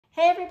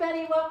Hey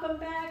everybody, welcome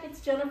back.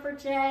 It's Jennifer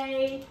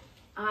J.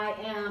 I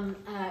am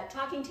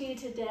talking to you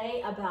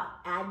today about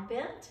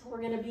Advent. We're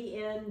going to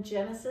be in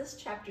Genesis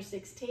chapter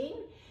 16.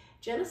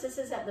 Genesis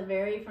is at the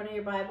very front of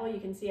your Bible. You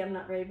can see I'm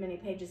not very many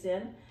pages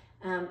in.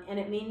 And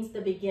it means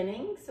the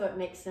beginning, so it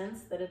makes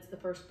sense that it's the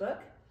first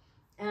book.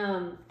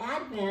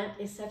 Advent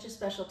is such a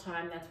special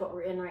time. That's what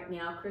we're in right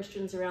now.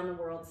 Christians around the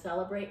world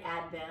celebrate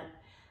Advent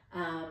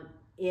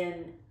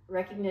in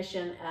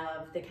recognition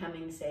of the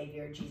coming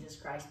Savior, Jesus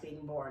Christ,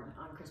 being born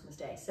on Christmas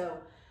Day. So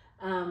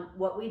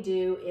what we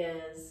do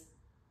is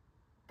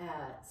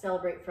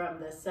celebrate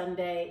from the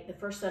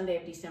first Sunday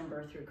of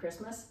December through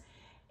Christmas.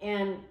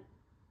 And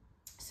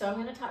so I'm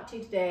going to talk to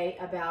you today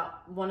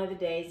about one of the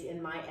days in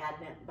my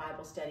Advent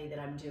Bible study that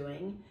I'm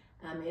doing.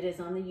 It is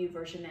on the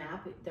YouVersion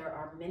app. There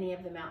are many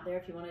of them out there.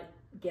 If you want to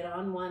get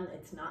on one,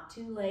 it's not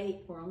too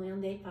late. We're only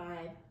on day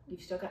 5.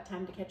 You've still got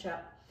time to catch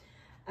up.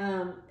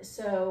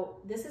 So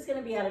this is going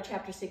to be out of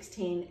chapter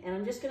 16, and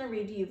I'm just going to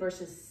read to you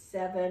verses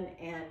 7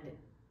 and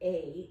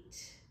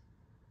 8.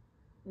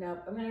 No,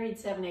 I'm going to read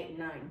 7, 8, and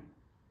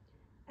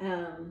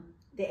 9.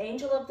 The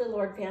angel of the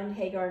Lord found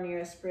Hagar near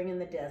a spring in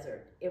the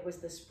desert. It was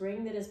the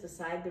spring that is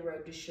beside the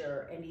road to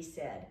Shur, and he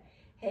said,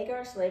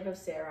 Hagar, slave of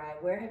Sarai,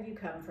 where have you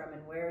come from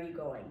and where are you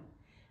going?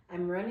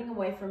 I'm running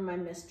away from my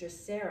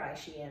mistress Sarai,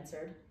 she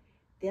answered.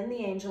 Then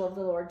the angel of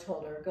the Lord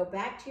told her, go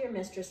back to your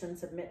mistress and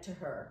submit to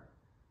her.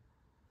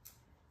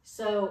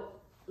 So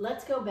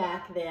let's go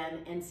back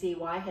then and see,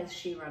 why has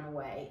she run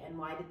away and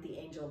why did the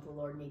angel of the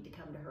Lord need to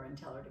come to her and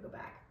tell her to go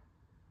back?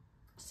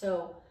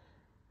 So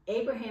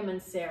Abraham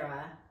and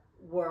Sarah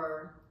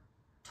were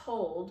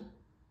told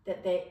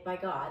that by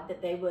God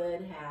that they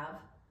would have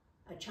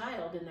a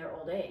child in their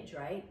old age,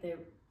 right?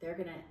 They're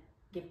going to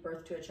give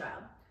birth to a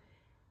child.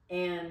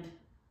 And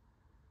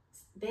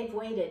they've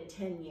waited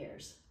 10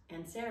 years.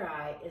 And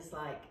Sarai is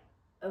like,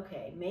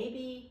 okay,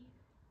 maybe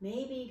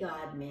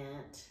God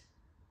meant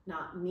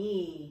not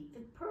me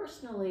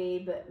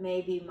personally, but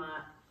maybe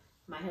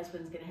my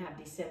husband's going to have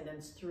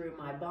descendants through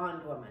my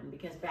bondwoman,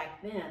 because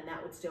back then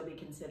that would still be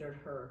considered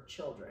her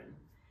children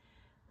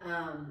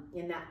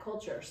in that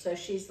culture. So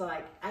she's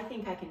like, I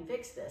think I can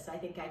fix this. I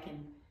think I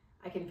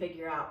can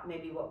figure out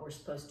maybe what we're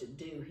supposed to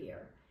do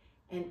here.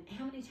 And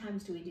how many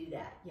times do we do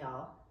that,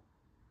 y'all?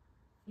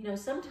 You know,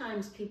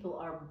 sometimes people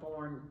are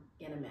born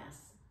in a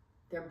mess.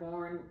 They're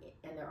born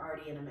and they're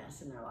already in a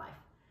mess in their life.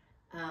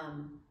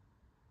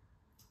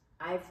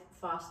 I've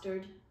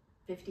fostered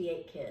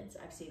 58 kids.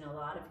 I've seen a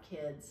lot of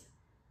kids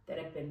that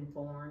have been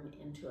born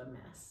into a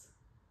mess.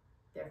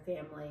 Their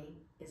family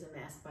is a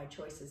mess by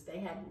choices they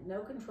had no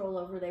control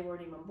over. They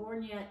weren't even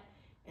born yet.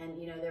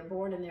 And, you know, they're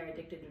born and they're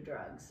addicted to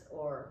drugs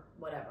or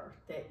whatever.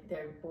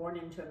 They're born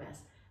into a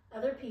mess.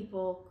 Other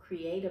people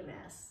create a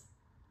mess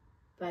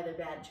by their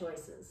bad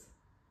choices.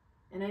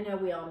 And I know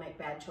we all make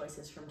bad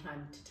choices from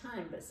time to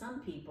time, but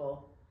some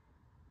people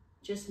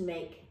just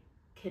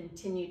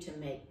continue to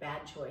make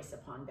bad choice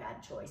upon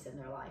bad choice, and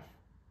their life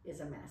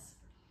is a mess.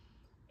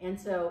 And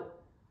so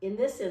in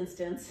this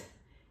instance,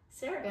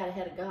 Sarah got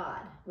ahead of God,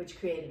 which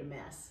created a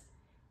mess.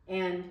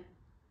 And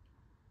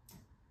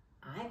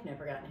I've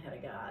never gotten ahead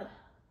of God.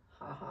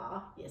 Ha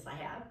ha. Yes, I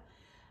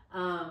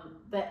have.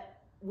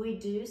 But we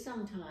do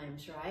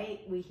sometimes,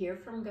 right? We hear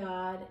from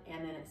God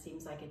and then it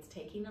seems like it's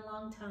taking a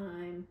long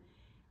time.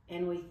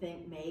 And we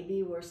think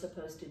maybe we're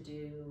supposed to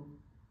do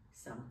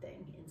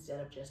something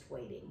instead of just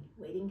waiting.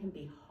 Waiting can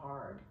be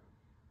hard.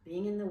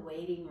 Being in the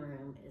waiting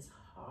room is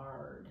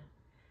hard.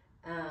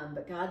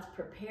 But God's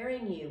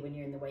preparing you when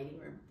you're in the waiting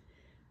room.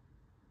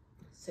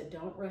 So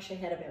don't rush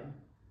ahead of him.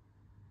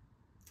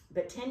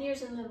 But 10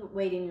 years in the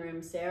waiting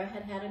room, Sarah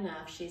had had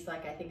enough. She's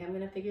like, I think I'm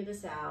going to figure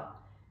this out.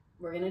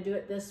 We're going to do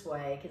it this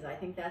way because I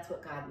think that's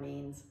what God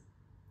means.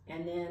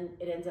 And then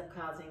it ends up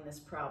causing this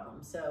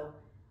problem. So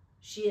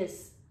she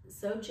is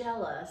so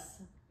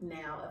jealous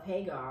now of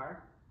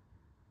Hagar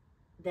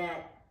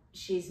that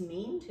she's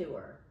mean to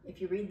her.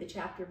 If you read the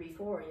chapter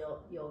before,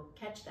 you'll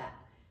catch that.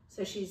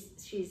 So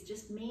she's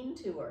just mean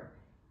to her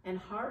and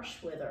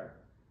harsh with her.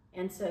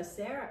 And so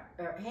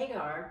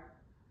Hagar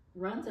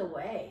runs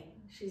away.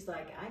 She's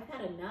like, I've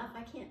had enough.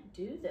 I can't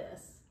do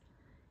this.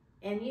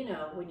 And you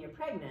know, when you're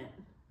pregnant,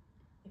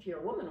 if you're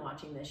a woman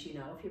watching this, you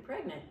know, if you're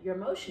pregnant, you're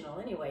emotional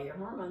anyway. Your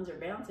hormones are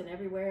bouncing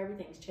everywhere.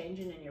 Everything's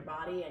changing in your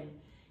body,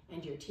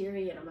 and you're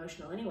teary and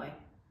emotional anyway.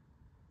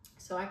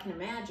 So I can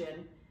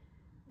imagine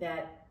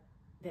that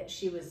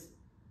she was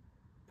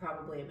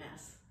probably a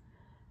mess.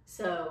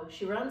 So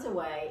she runs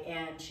away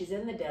and she's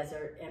in the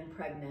desert and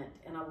pregnant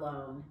and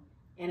alone.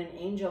 And an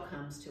angel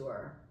comes to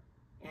her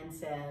and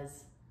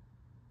says,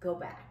 go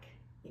back.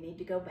 You need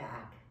to go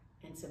back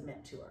and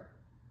submit to her.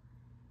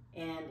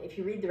 And if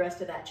you read the rest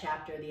of that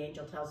chapter, the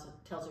angel tells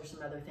her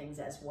some other things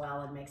as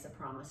well and makes a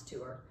promise to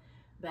her.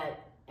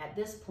 But at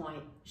this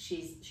point,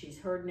 she's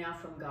heard now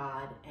from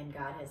God, and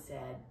God has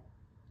said,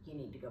 you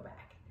need to go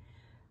back.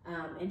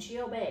 And she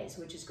obeys,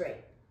 which is great.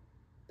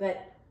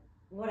 But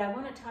what I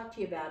want to talk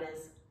to you about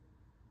is,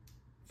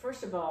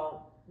 first of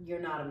all, you're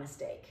not a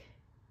mistake.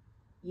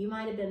 You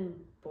might have been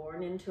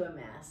born into a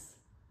mess,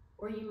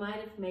 Or you might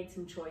have made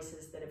some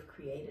choices that have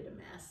created a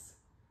mess,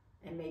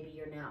 and maybe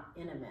you're now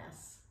in a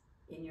mess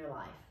in your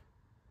life.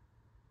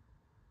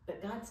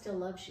 But God still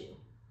loves you.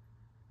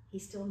 He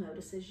still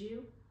notices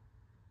you.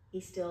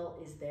 He still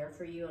is there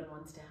for you and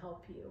wants to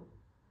help you.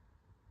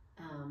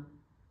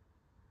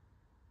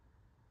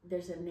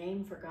 There's a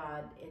name for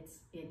God. It's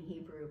in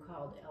Hebrew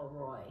called El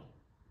Roi.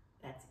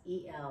 That's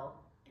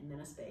E-L and then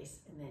a space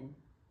and then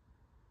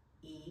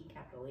E,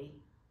 capital E.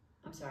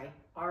 I'm sorry,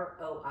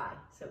 R-O-I.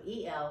 So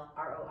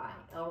E-L-R-O-I,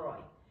 El Roi.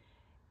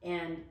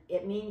 And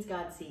it means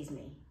God sees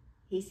me.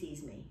 He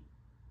sees me.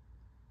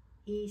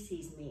 He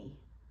sees me.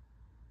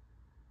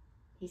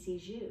 He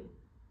sees you.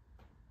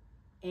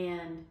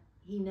 And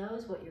he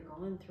knows what you're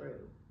going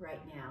through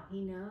right now. He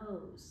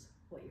knows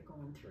what you're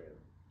going through.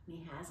 And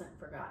he hasn't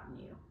forgotten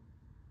you.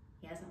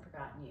 He hasn't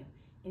forgotten you.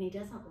 And he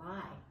doesn't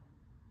lie.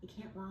 He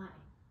can't lie.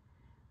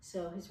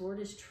 So his word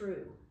is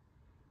true.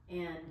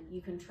 And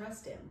you can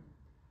trust him.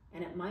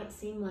 And it might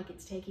seem like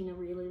it's taking a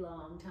really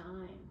long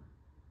time.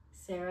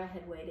 Sarah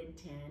had waited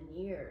 10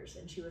 years,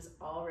 and she was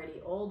already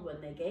old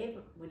when he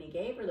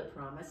gave her the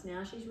promise.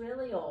 Now she's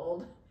really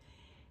old,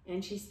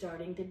 and she's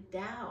starting to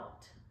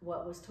doubt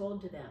what was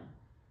told to them.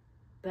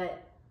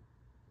 But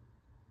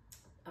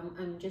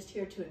I'm just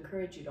here to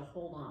encourage you to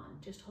hold on.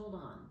 Just hold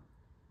on,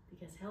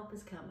 because help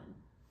is coming.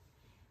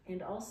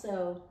 And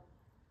also,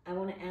 I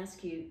want to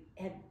ask you,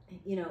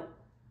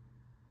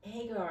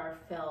 Hagar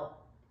felt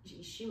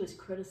she was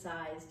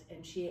criticized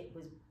and she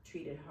was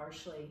treated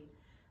harshly,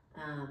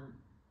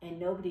 and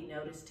nobody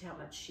noticed how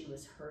much she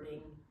was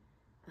hurting.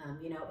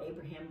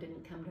 Abraham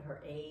didn't come to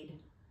her aid.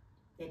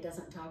 It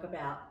doesn't talk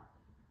about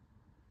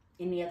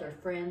any other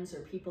friends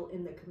or people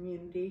in the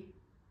community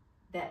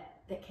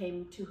that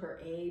came to her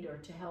aid or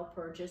to help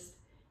her.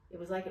 It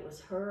was like it was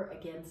her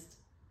against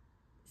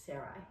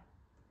Sarai,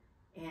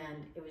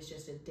 and it was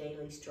just a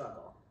daily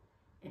struggle,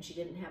 and she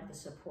didn't have the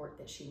support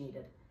that she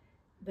needed.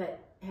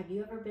 But have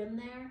you ever been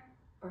there?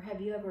 Or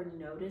have you ever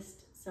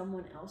noticed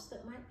someone else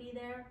that might be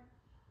there?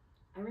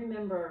 I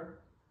remember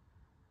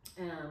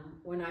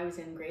when I was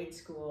in grade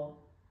school,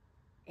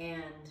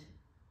 and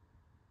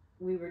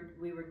we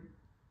were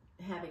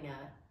having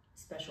a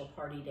special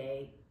party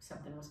day,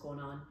 something was going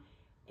on,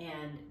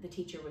 and the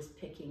teacher was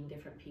picking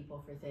different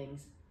people for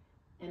things.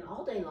 And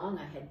all day long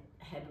I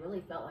had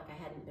really felt like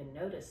I hadn't been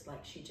noticed,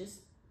 like she just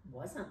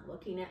wasn't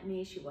looking at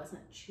me, she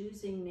wasn't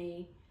choosing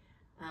me.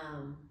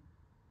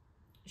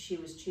 She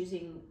was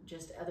choosing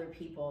just other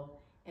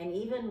people. And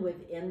even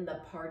within the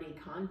party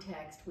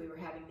context, we were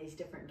having these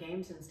different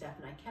games and stuff,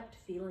 and I kept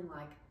feeling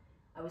like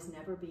I was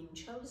never being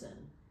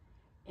chosen.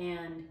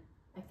 And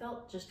I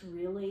felt just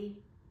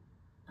really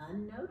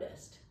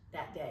unnoticed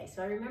that day.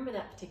 So I remember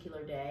that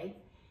particular day.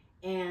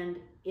 And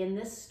in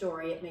this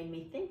story, it made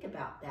me think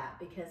about that,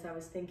 because I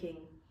was thinking,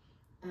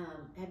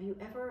 have you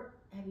ever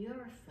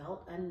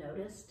felt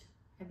unnoticed?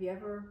 Have you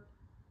ever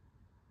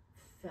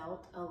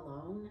felt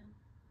alone?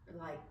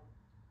 Like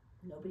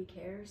nobody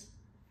cares?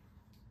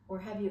 Or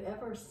have you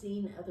ever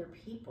seen other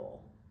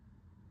people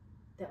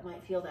that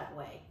might feel that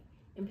way?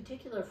 In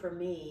particular for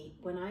me,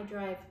 when I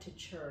drive to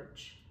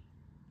church,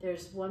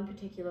 there's one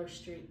particular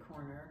street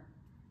corner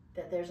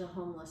that there's a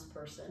homeless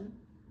person,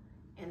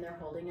 and they're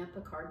holding up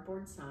a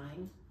cardboard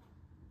sign,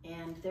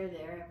 and they're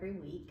there every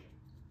week.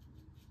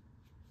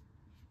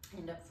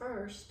 And at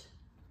first,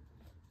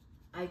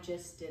 I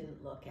just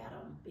didn't look at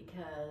them,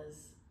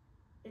 because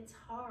it's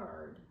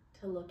hard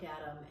to look at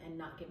them and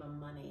not give them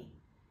money.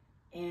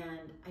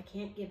 And I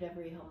can't give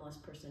every homeless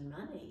person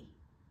money.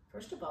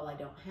 First of all, I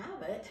don't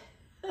have it.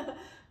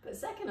 But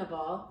second of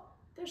all,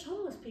 there's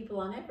homeless people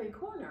on every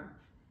corner.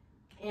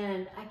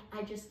 And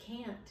I just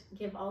can't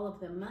give all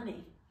of them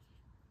money.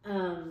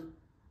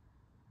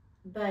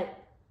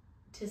 But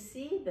to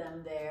see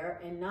them there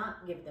and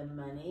not give them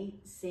money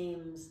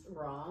seems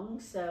wrong.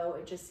 So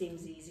it just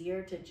seems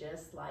easier to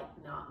just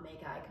not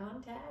make eye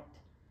contact.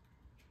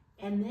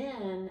 And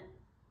then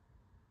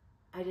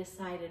I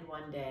decided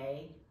one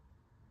day,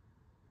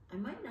 I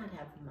might not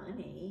have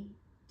money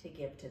to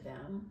give to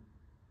them,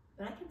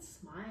 but I could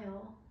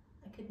smile.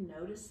 I could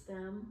notice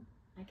them.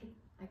 I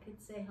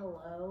could say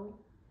hello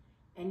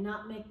and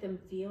not make them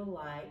feel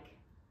like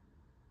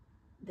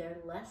they're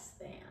less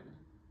than,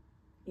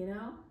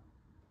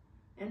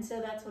 And so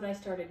that's what I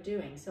started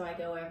doing. So I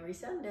go every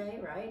Sunday,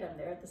 right? I'm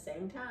there at the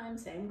same time,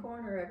 same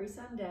corner every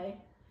Sunday.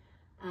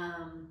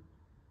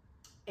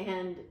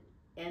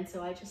 And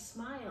so I just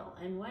smile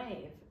and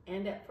wave.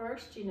 And at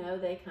first,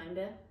 they kind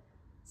of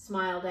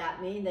smiled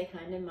at me. They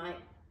kind of might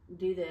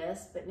do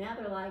this, but now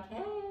they're like,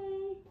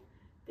 hey,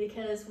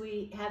 because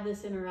we have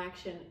this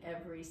interaction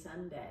every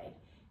Sunday.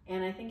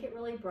 And I think it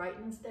really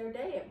brightens their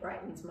day. It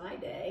brightens my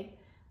day.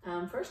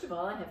 First of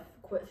all, I have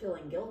quit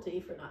feeling guilty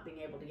for not being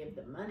able to give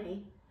them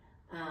money.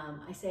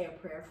 I say a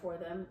prayer for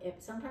them.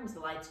 Sometimes the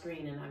light's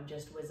green and I'm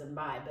just whizzing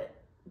by,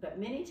 but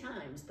many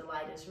times the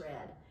light is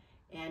red,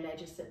 and I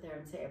just sit there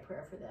and say a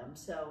prayer for them.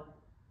 So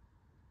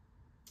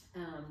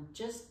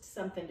just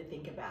something to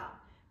think about.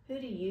 Who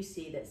do you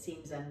see that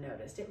seems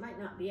unnoticed? It might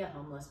not be a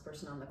homeless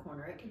person on the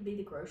corner. It could be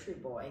the grocery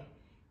boy.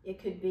 It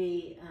could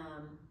be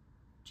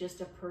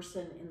just a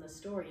person in the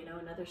store. You know,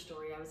 another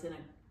story, I was in a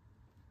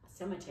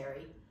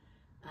cemetery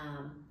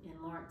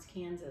in Lawrence,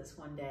 Kansas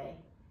one day,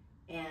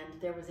 and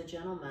there was a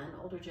gentleman,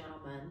 older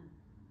gentleman,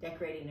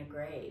 decorating a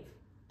grave,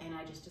 and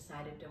I just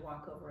decided to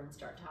walk over and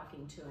start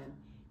talking to him.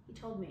 He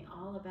told me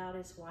all about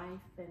his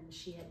wife, and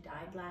she had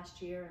died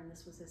last year, and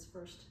this was his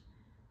first,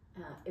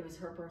 it was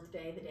her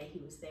birthday the day he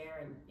was there,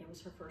 and it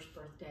was her first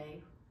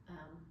birthday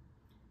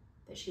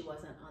that she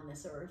wasn't on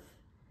this earth.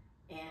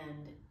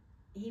 And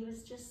he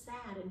was just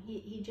sad, and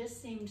he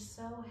just seemed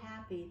so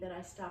happy that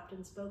I stopped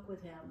and spoke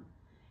with him.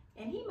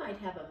 And he might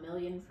have a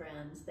million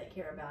friends that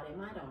care about him,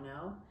 I don't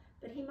know,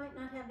 but he might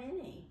not have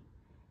any.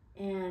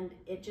 And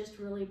it just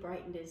really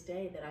brightened his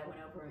day that I went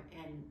over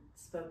and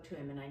spoke to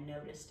him and I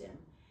noticed him.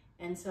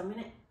 And so I'm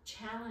going to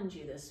challenge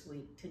you this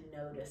week to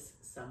notice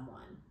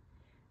someone.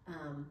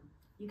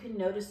 You can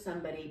notice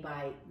somebody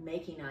by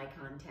making eye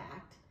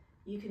contact.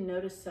 You can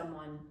notice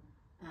someone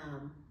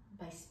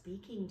by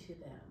speaking to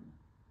them.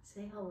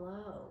 Say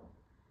hello.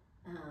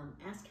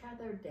 Ask how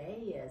their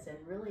day is and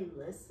really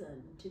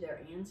listen to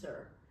their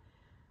answer.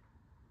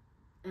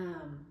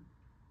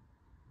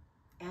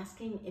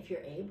 Asking if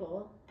you're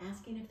able,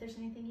 asking if there's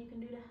anything you can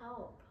do to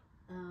help.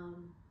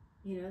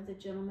 You know, the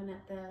gentleman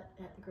at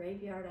the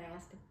graveyard, I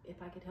asked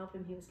if I could help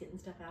him. He was getting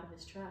stuff out of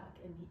his truck,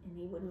 and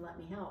he wouldn't let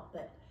me help.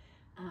 But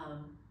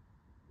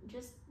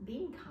just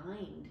being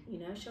kind, you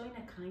know, showing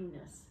a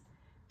kindness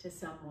to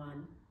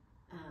someone.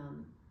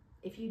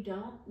 If you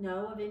don't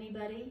know of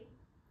anybody,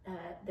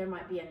 there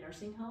might be a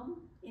nursing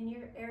home in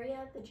your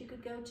area that you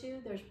could go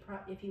to.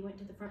 If you went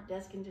to the front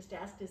desk and just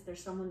asked, is there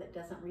someone that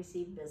doesn't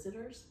receive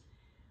visitors?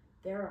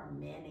 There are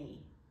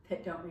many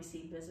that don't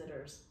receive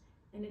visitors,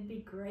 and it'd be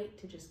great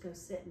to just go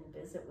sit and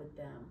visit with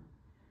them.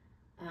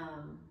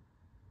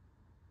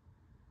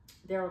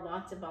 There are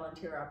lots of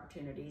volunteer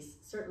opportunities,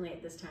 certainly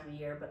at this time of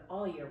year, but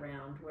all year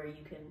round, where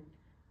you can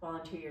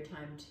volunteer your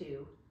time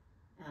to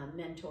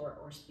mentor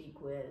or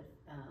speak with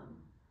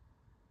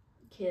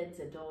kids,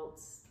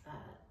 adults,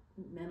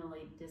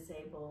 mentally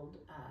disabled,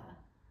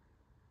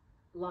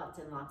 lots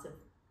and lots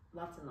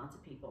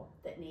of people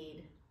that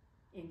need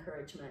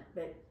encouragement.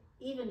 But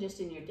even just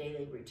in your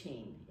daily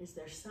routine, is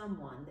there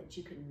someone that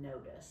you can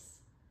notice?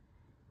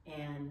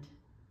 And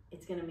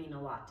it's going to mean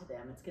a lot to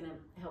them. It's going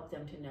to help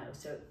them to know.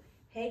 So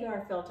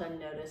Hagar felt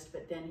unnoticed,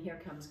 but then here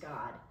comes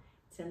God.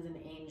 Sends an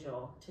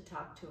angel to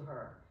talk to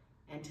her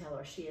and tell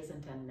her she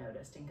isn't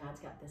unnoticed. And God's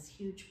got this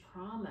huge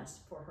promise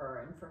for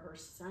her and for her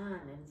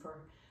son and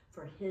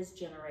for his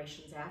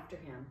generations after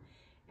him.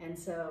 And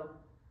so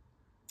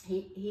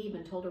he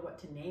even told her what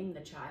to name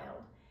the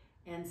child.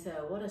 And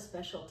so what a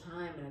special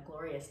time and a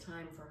glorious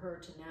time for her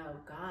to know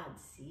God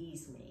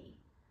sees me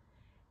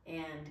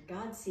and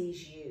God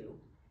sees you.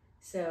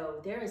 So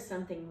there is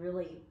something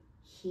really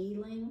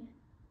healing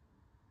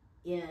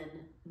in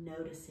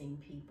noticing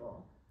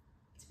people.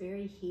 It's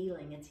very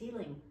healing. It's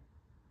healing,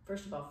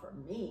 first of all, for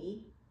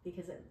me,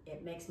 because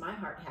it makes my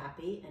heart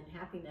happy, and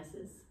happiness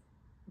is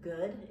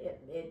good.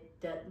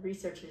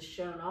 Research has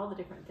shown all the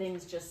different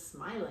things just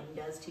smiling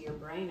does to your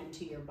brain and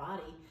to your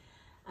body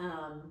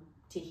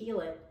to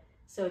heal it.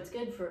 So it's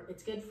good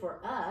for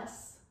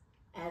us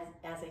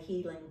as a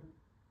healing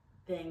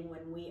thing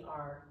when we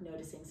are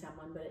noticing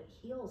someone, but it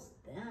heals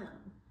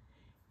them.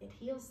 It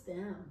heals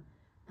them,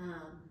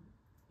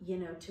 you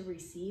know, to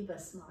receive a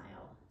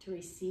smile, to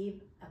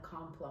receive a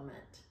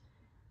compliment,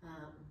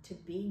 to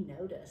be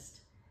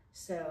noticed.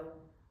 So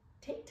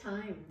take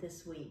time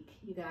this week,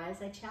 you guys.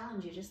 I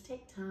challenge you, just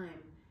take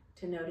time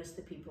to notice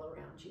the people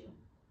around you.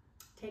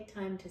 Take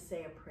time to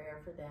say a prayer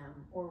for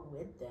them, or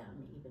with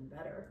them, even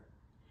better.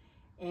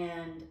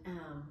 And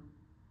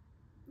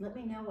let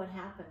me know what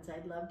happens.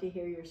 I'd love to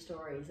hear your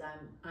stories.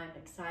 I'm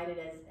excited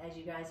as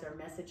you guys are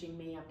messaging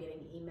me. I'm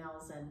getting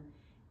emails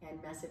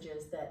and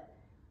messages that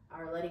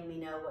are letting me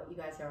know what you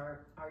guys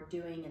are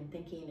doing and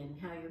thinking, and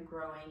how you're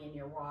growing in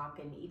your walk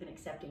and even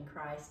accepting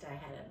Christ. I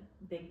had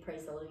a big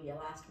praise hallelujah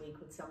last week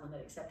with someone that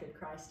accepted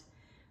Christ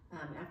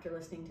after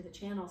listening to the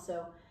channel.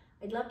 So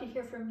I'd love to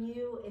hear from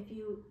you. If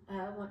you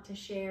want to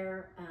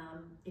share,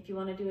 if you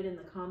want to do it in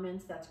the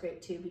comments, that's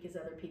great too, because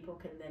other people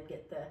can then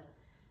get the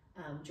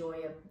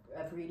joy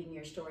of reading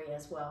your story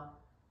as well.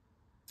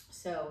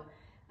 So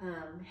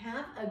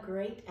have a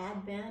great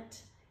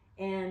Advent,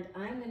 and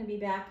I'm going to be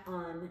back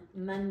on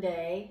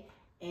Monday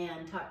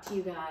and talk to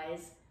you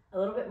guys a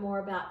little bit more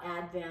about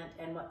Advent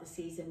and what the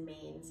season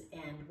means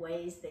and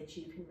ways that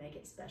you can make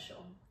it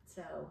special.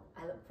 So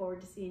I look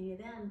forward to seeing you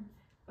then.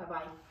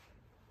 Bye-bye.